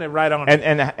having it right on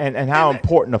and how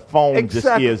important a phone just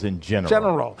is in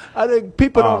general. I think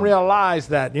people don't realize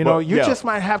that. You just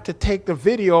might have to take the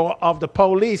video of the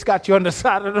police got you on the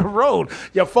side of the road.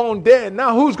 Your phone dead.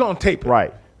 Now who's going to tape it?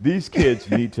 Right. These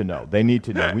kids need to know. They need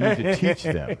to know. We need to teach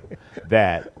them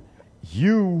that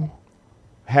you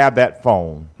have that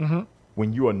phone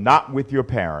when you are not with your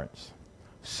parents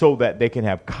so that they can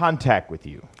have contact with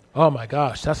you. Oh, my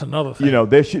gosh. That's another thing.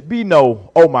 There should be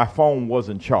my phone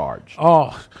wasn't charged.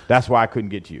 Oh. That's why I couldn't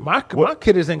get to you. My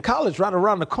kid is in college right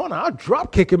around the corner. I'll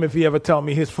drop kick him if he ever tell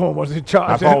me his phone wasn't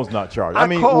charged. My phone's not charged. I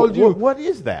called you. What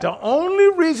is that? The only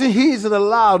reason he's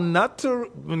allowed not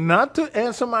to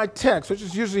answer my text, which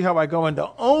is usually how I go in, the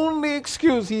only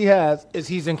excuse he has is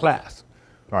he's in class.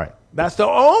 Right. That's the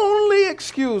only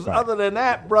excuse. Right. Other than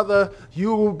that, brother,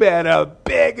 I better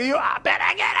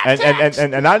get a text.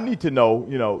 And I need to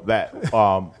know, that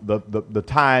the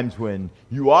times when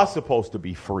you are supposed to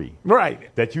be free,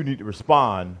 right? That you need to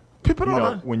respond. People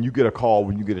don't when you get a call,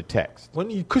 when you get a text.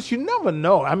 Because you never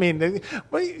know. I mean,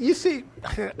 you see,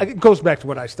 it goes back to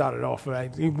what I started off. Right?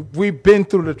 We've been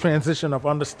through the transition of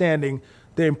understanding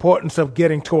the importance of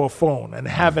getting to a phone and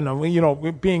having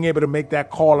being able to make that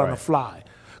call on the fly,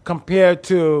 compared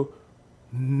to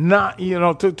not,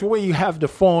 to where you have the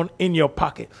phone in your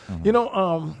pocket.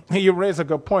 You raise a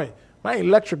good point. My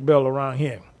electric bill around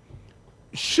here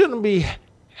shouldn't be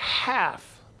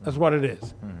half as what it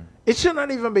is. It should not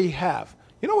even be half.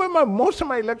 You know where most of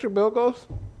my electric bill goes?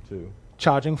 To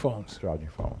charging phones.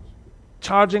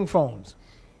 Charging phones.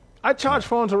 I charge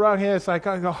phones around here. It's like,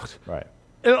 right.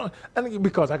 And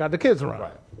because I got the kids around.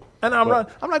 Right. And I'm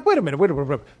like, wait a minute.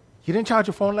 You didn't charge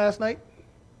your phone last night?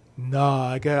 No,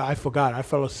 I forgot. I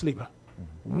fell asleep.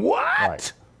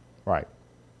 What? Right.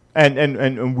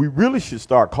 And we really should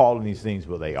start calling these things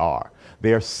what they are.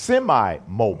 They're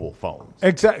semi-mobile phones.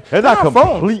 Exactly. They're not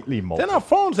completely phones. mobile. They're not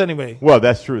phones anyway. Well,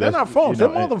 that's true. They're not phones. They're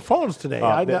more than phones today.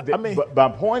 I mean, but my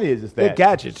point is that they're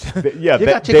gadgets.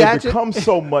 They become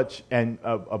so much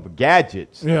of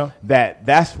gadgets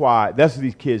that's what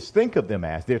these kids think of them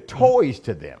as. They're toys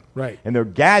to them, right? And they're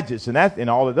gadgets and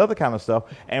all that other kind of stuff.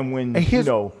 And when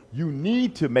you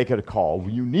need to make a call,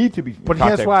 you need to be. But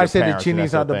here's why I said the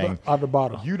genie's out the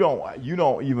bottle. You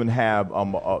don't even have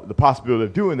the possibility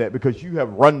of doing that because you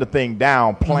have run the thing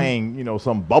down playing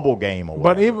some bubble game or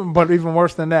whatever. But even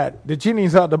worse than that, the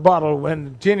genie's out the bottle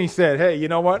when Jenny said, "Hey, you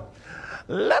know what?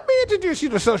 Let me introduce you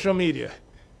to social media."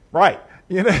 Right.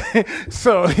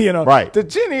 So right. The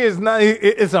genie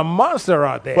is a monster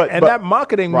out there, and that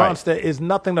marketing monster is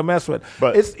nothing to mess with.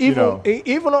 But it's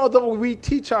even although we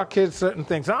teach our kids certain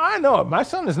things. Now, I know it. My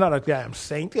son is not a damn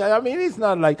saint. I mean, he's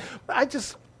not like I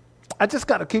just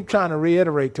got to keep trying to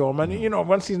reiterate to him, and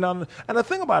once he's not. And the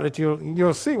thing about it,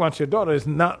 you'll see once your daughter is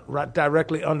not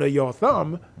directly under your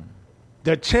thumb,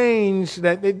 the change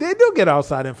that they do get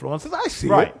outside influences. I see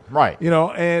it. Right.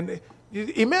 And.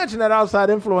 Imagine that outside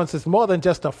influence is more than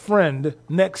just a friend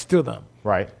next to them.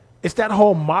 Right. It's that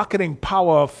whole marketing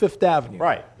power of Fifth Avenue.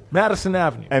 Right. Madison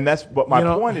Avenue. And that's what my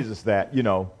point is that,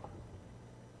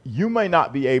 you may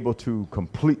not be able to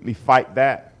completely fight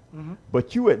that,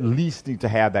 but you at least need to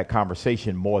have that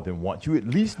conversation more than once. You at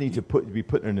least need to be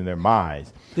putting it in their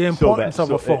minds. The importance of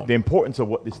a phone. The importance of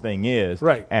what this thing is.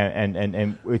 Right.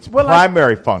 And its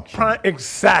primary function.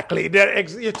 Exactly.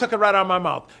 You took it right out of my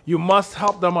mouth. You must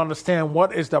help them understand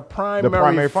what is the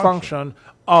primary function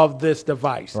of this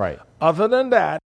device. Right. Other than that,